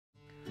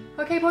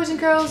Okay boys and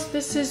girls,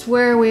 this is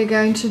where we're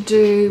going to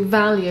do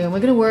value, and we're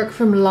going to work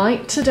from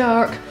light to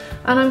dark,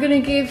 and I'm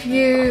going to give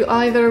you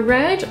either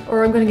red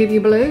or I'm going to give you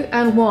blue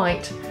and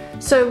white.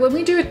 So when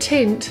we do a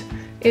tint,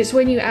 it's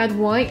when you add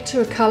white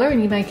to a colour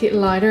and you make it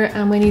lighter,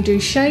 and when you do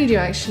shade you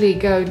actually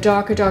go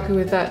darker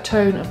with that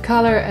tone of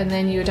colour, and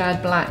then you would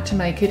add black to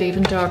make it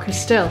even darker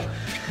still.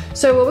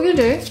 So what we're going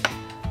to do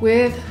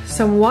with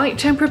some white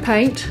tempera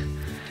paint,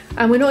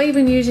 and we're not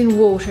even using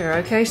water,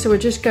 okay, so we're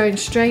just going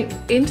straight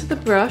into the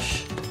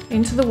brush,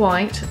 into the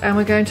white, and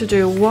we're going to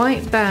do a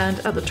white band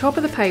at the top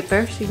of the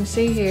paper, so you can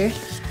see here,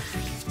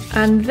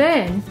 and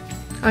then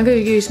I'm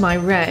going to use my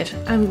red,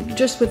 and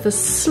just with the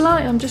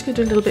slight, I'm just going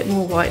to do a little bit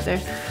more white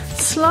there,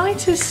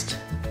 slightest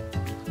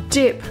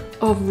dip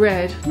of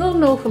red, not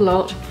an awful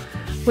lot.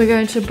 We're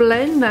going to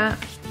blend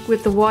that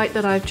with the white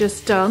that I've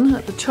just done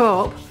at the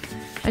top,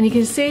 and you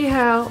can see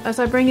how as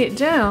I bring it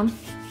down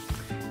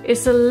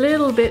it's a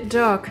little bit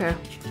darker,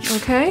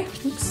 okay.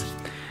 Oops.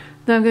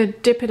 Now I'm going to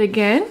dip it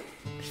again,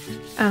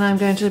 and I'm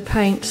going to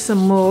paint some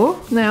more.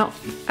 Now,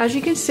 as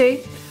you can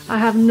see, I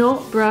have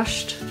not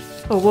brushed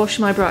or washed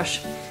my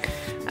brush,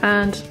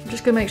 and I'm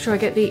just going to make sure I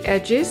get the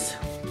edges,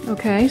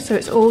 okay, so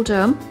it's all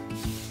done,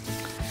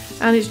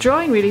 and it's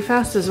drying really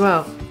fast as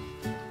well.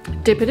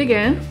 Dip it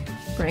again,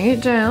 bring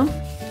it down.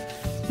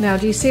 Now,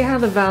 do you see how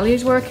the value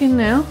is working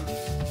now?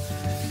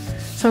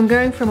 So I'm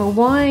going from a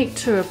white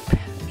to a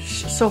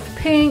soft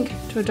pink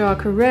to a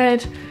darker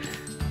red,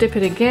 dip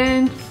it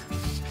again,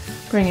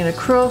 bring it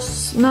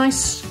across,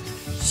 nice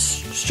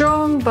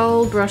strong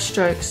bold brush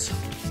strokes,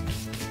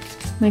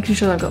 making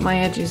sure I've got my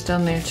edges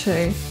done there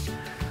too.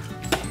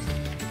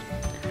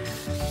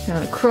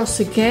 Now across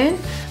again,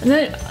 and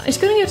then it's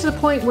going to get to the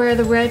point where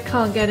the red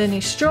can't get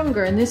any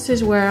stronger, and this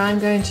is where I'm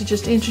going to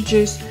just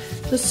introduce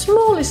the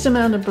smallest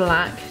amount of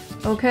black,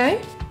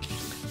 okay.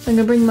 So I'm going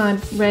to bring my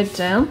red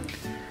down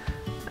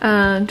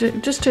and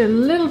just do a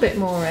little bit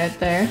more red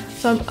there.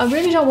 So I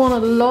really don't want a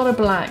lot of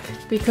black,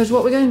 because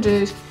what we're going to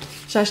do is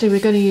actually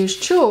we're going to use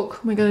chalk.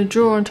 We're going to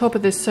draw on top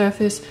of this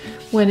surface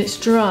when it's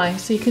dry.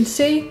 So you can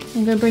see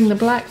I'm going to bring the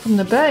black from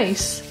the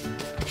base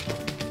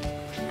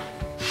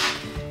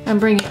and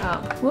bring it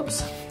up.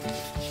 Whoops.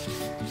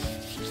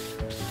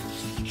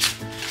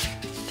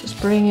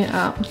 Just bring it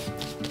up.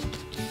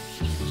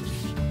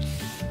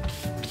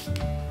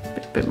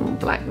 Bit more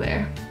black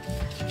there.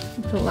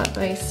 Pull that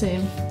base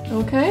in.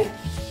 Okay.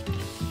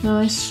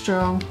 Nice,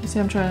 strong. You see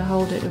I'm trying to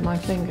hold it with my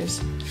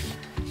fingers.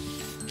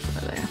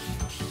 There.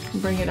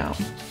 Bring it up.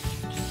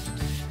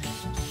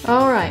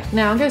 Alright,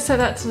 now I'm going to set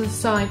that to the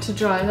side to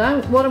dry.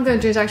 Now what I'm going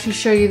to do is actually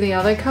show you the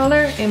other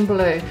colour in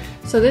blue.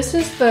 So this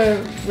is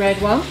the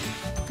red one,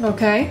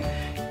 okay,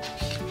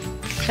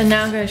 and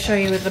now I'm going to show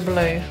you with the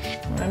blue.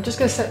 I'm just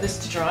going to set this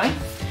to dry.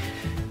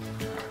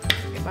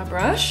 Get my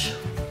brush.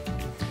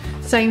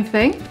 Same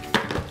thing.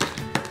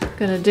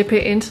 Going to dip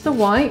it into the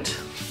white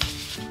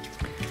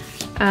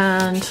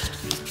and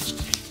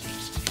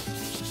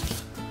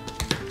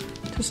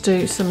just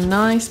do some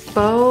nice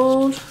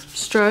bold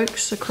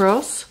strokes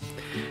across.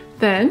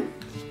 Then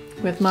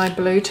with my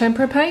blue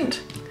tempera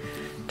paint,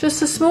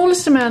 just the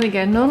smallest amount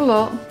again, not a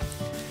lot,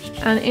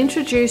 and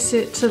introduce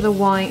it to the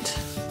white.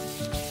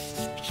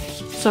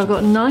 So I've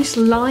got a nice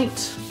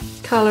light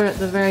colour at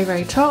the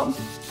very top.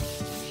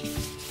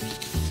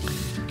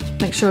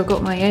 Make sure I've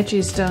got my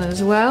edges done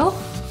as well.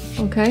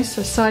 Okay,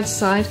 so side to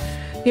side.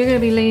 You're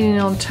going to be leaning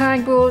on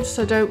tag board,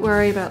 so don't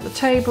worry about the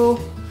table.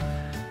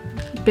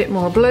 A bit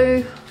more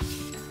blue,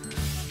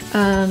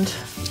 and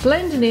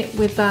blending it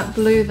with that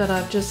blue that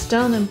I've just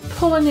done and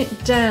pulling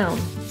it down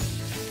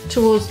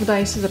towards the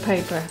base of the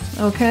paper.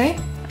 Okay,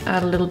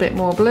 add a little bit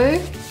more blue,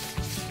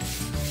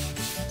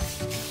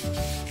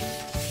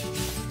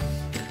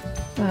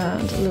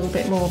 and a little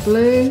bit more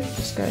blue,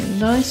 just going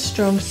nice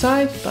strong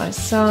side by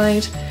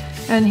side.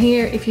 And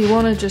here, if you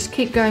want to just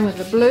keep going with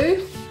the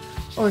blue,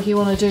 or if you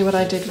want to do what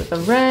I did with the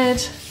red,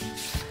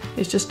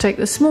 is just take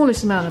the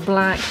smallest amount of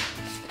black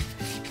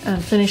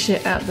and finish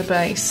it at the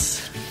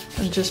base,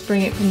 and just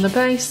bring it from the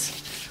base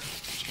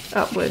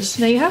upwards.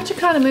 Now you have to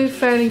kind of move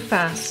fairly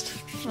fast,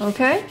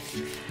 okay?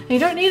 And you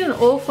don't need an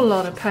awful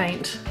lot of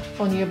paint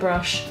on your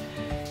brush.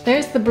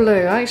 There's the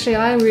blue. Actually,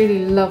 I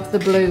really love the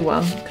blue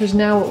one, because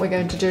now what we're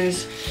going to do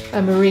is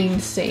a marine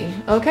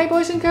scene. Okay,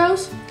 boys and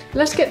girls,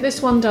 let's get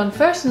this one done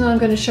first, and then I'm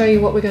going to show you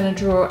what we're going to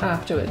draw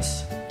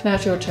afterwards. Now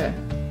it's your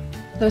turn.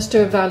 Let's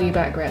do a value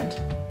background.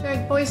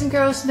 Okay, boys and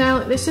girls, now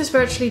this is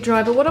virtually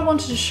dry, but what I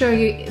wanted to show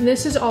you, and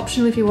this is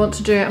optional if you want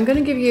to do it, I'm going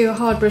to give you a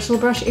hard bristle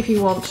brush if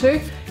you want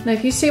to. Now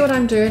if you see what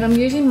I'm doing, I'm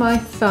using my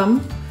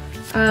thumb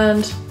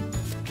and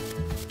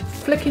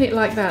flicking it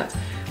like that.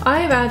 I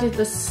have added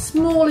the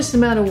smallest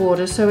amount of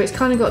water, so it's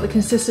kind of got the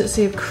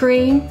consistency of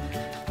cream,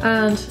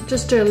 and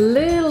just do a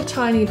little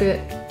tiny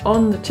bit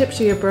on the tips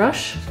of your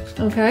brush,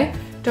 okay?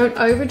 Don't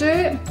overdo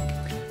it,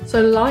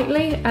 so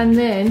lightly, and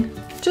then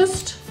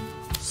just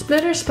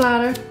splitter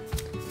splatter,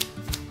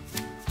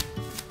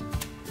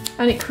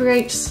 and it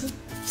creates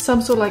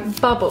some sort of like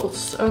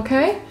bubbles,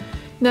 okay?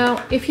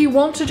 Now if you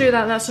want to do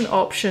that, that's an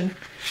option.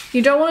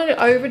 You don't want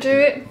to overdo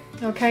it,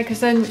 okay? Because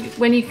then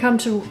when you come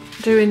to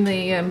doing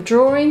the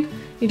drawing,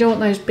 you don't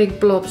want those big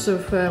blobs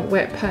of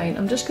wet paint.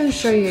 I'm just going to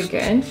show you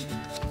again.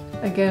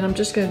 Again, I'm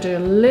just going to do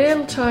a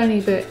little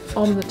tiny bit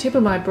on the tip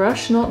of my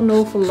brush, not an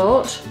awful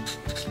lot.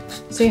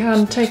 See how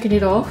I'm taking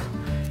it off?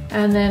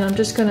 And then I'm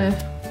just going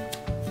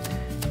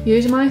to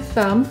use my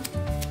thumb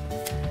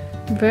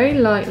very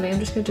lightly. I'm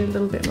just going to do a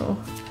little bit more.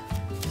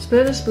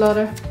 Split a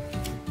splatter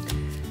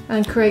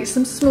and create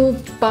some small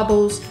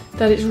bubbles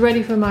that it's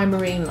ready for my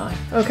marine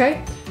life,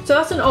 okay? So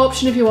that's an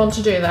option if you want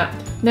to do that.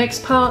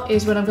 Next part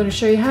is when I'm going to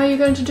show you how you're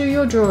going to do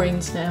your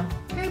drawings now.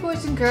 Okay,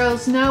 boys and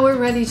girls, now we're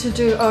ready to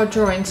do our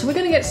drawing. So we're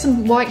going to get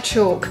some white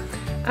chalk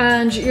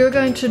and you're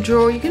going to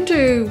draw, you can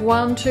do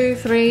 1, 2,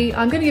 3,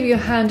 I'm going to give you a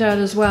handout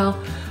as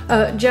well,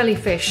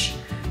 jellyfish.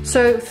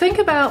 So think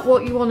about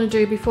what you want to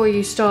do before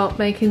you start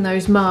making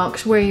those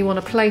marks, where you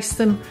want to place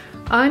them.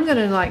 I'm going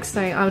to like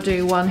say I'll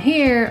do one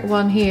here, and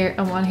one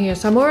here.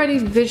 So I'm already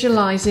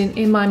visualizing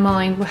in my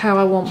mind how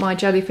I want my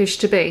jellyfish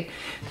to be.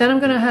 Then I'm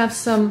going to have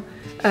some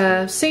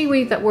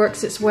seaweed that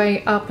works its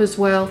way up as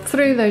well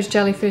through those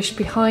jellyfish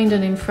behind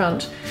and in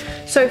front.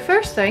 So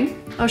first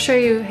thing, I'll show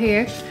you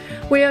here,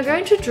 we are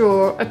going to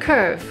draw a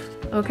curve,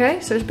 okay?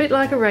 So it's a bit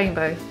like a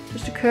rainbow,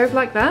 just a curve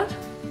like that.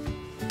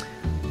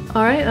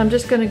 All right, I'm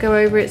just going to go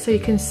over it so you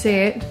can see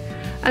it.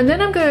 And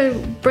then I'm going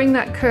to bring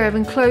that curve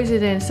and close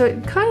it in. So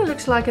it kind of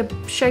looks like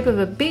a shape of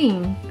a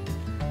bean,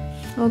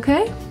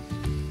 okay?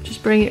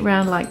 Just bring it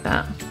round like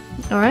that,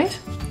 all right?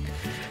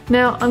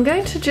 Now I'm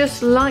going to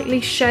just lightly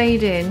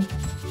shade in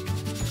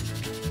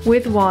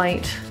with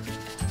white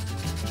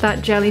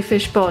that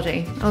jellyfish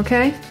body,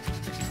 okay?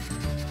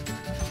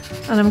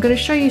 And I'm going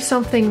to show you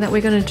something that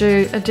we're going to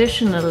do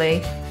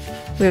additionally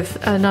with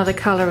another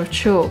color of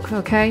chalk,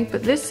 okay?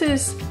 But this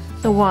is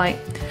the white.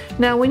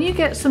 Now when you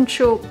get some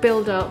chalk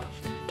build up,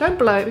 don't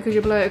blow it because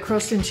you'll blow it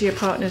across into your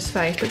partner's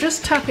face, but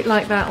just tap it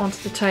like that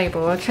onto the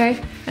table,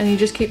 okay? And you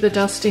just keep the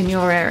dust in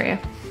your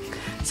area.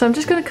 So I'm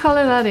just going to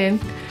colour that in.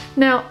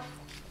 Now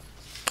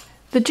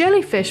the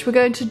jellyfish, we're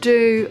going to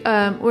do,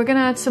 we're going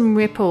to add some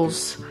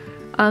ripples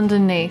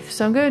underneath.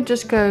 So I'm going to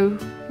just go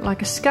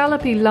like a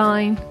scallopy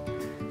line,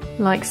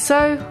 like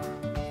so,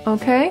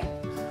 okay?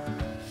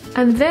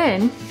 And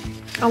then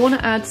I want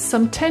to add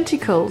some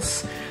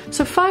tentacles.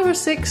 So 5 or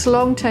 6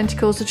 long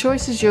tentacles, the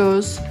choice is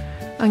yours.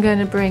 I'm going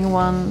to bring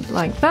one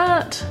like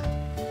that,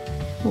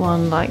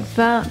 one like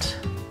that.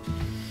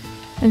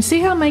 And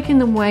see how I'm making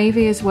them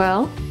wavy as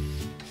well?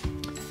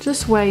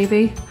 Just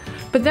wavy.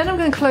 But then I'm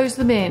going to close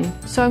them in.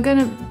 So I'm going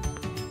to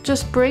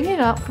just bring it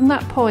up from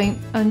that point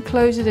and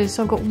close it in.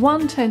 So I've got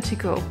one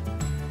tentacle.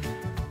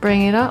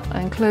 Bring it up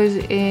and close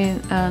it in,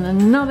 and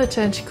another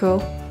tentacle.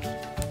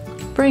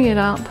 Bring it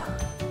up,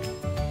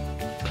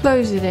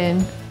 close it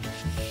in,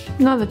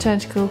 another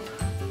tentacle,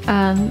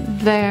 and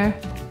there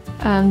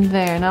and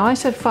there. Now I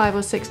said 5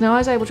 or 6. Now I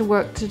was able to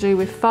work to do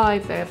with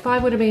 5 there.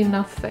 5 would have been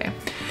enough there.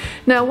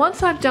 Now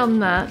once I've done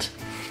that,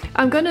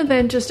 I'm going to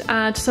then just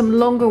add some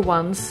longer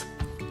ones,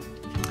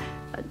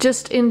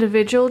 just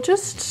individual,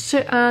 just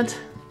to add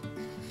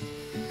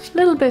a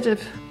little bit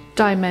of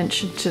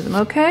dimension to them,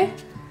 okay?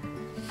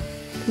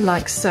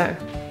 Like so.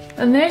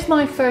 And there's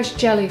my first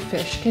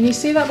jellyfish. Can you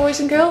see that, boys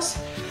and girls?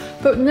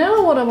 But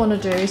now what I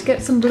want to do is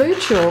get some blue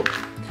chalk,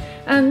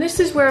 and this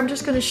is where I'm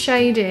just going to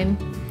shade in,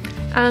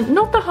 and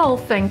not the whole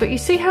thing, but you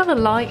see how the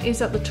light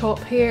is at the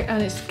top here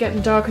and it's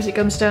getting dark as it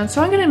comes down.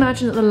 So I'm going to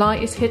imagine that the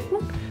light is hitting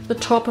the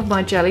top of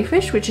my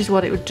jellyfish, which is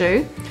what it would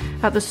do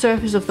at the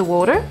surface of the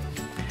water.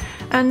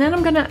 And then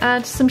I'm going to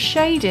add some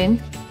shading,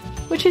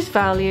 which is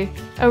value,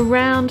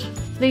 around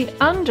the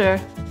under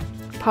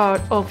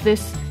part of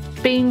this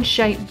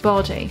bean-shaped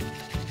body.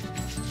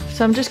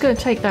 So I'm just going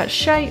to take that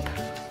shape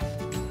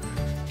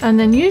and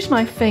then use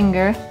my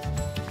finger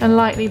and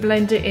lightly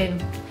blend it in.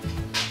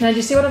 Now do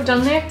you see what I've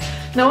done there?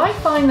 Now I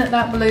find that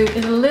that blue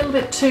is a little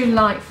bit too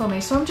light for me,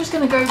 so I'm just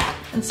going to go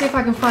and see if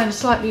I can find a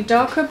slightly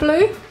darker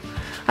blue.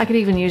 I could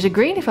even use a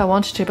green if I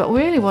wanted to, but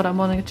really what I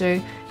want to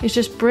do is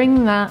just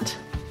bring that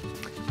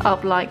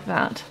up like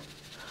that.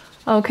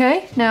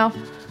 Okay, now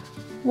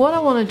what I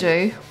want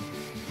to do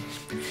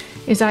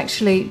is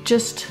actually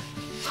just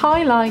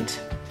highlight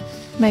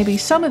maybe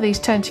some of these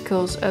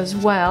tentacles as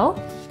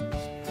well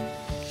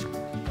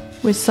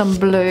with some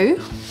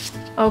blue,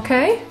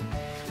 okay?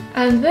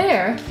 And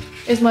there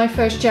is my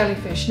first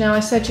jellyfish. Now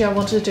I said to you I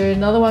wanted to do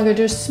another one. I'm going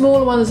to do a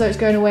smaller one as though it's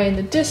going away in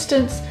the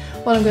distance.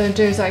 What I'm going to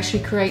do is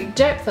actually create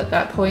depth at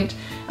that point,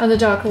 and the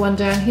darker one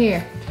down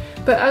here.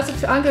 But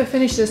as I'm going to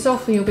finish this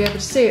off and you'll be able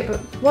to see it, but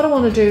what I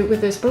want to do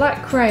with this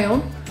black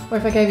crayon, or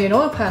if I gave you an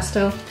oil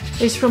pastel,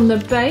 is from the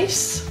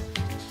base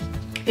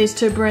is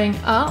to bring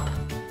up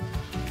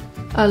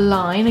a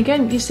line.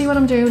 Again, you see what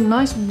I'm doing?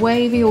 Nice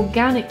wavy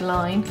organic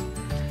line.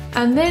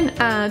 And then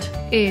add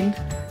in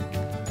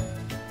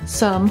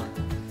some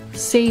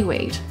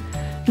seaweed.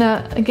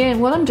 Now again,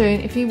 what I'm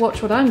doing, if you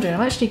watch what I'm doing,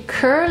 I'm actually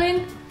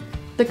curling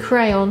the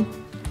crayon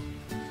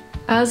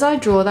as I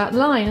draw that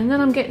line, and then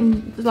I'm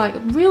getting like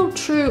real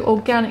true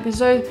organic, as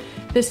though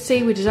this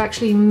seaweed is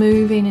actually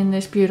moving in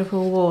this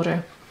beautiful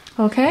water.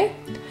 Okay,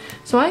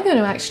 so I'm going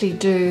to actually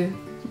do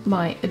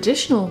my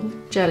additional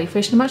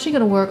jellyfish, and I'm actually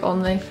going to work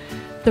on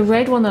the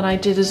red one that I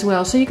did as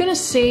well. So you're going to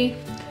see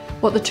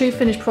what the two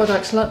finished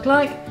products look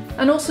like,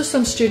 and also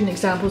some student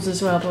examples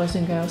as well, boys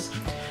and girls.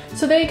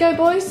 So there you go,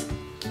 boys.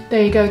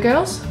 There you go,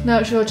 girls. Now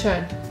it's your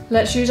turn.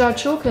 Let's use our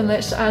chalk and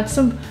let's add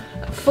some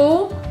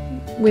full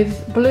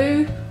with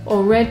blue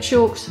or red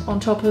chalks on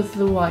top of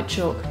the white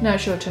chalk. Now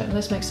it's your turn.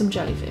 Let's make some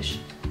jellyfish.